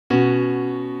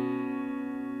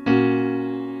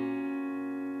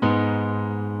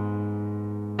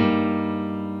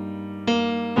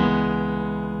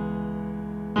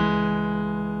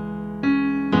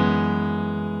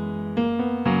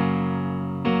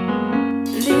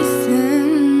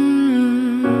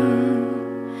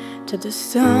to the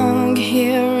song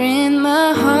here in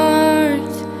my heart,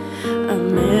 a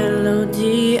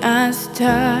melody I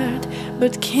start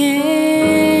but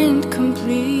can't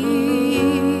complete.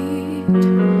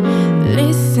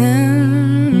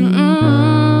 Listen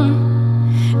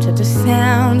to the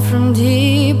sound from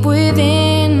deep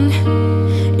within.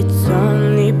 It's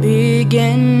only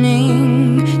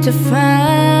beginning to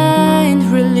find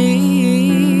release.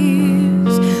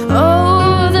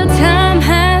 Oh, the time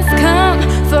has come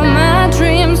for my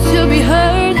dreams to be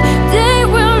heard. They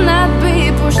will not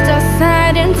be pushed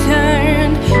aside and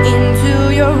turned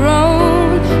into your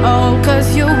own, all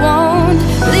 'cause you won't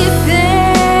listen.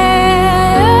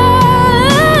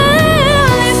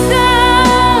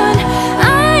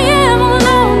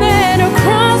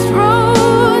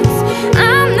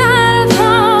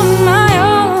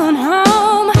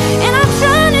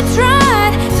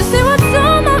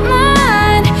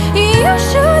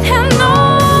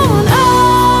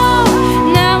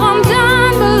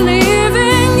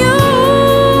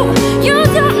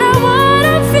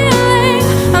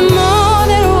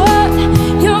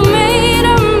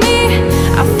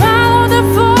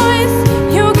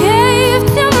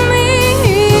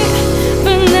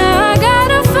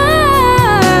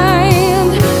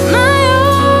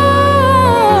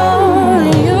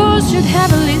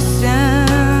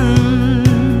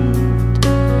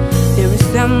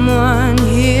 Someone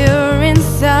here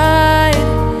inside,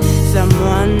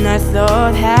 someone I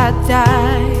thought had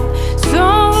died. So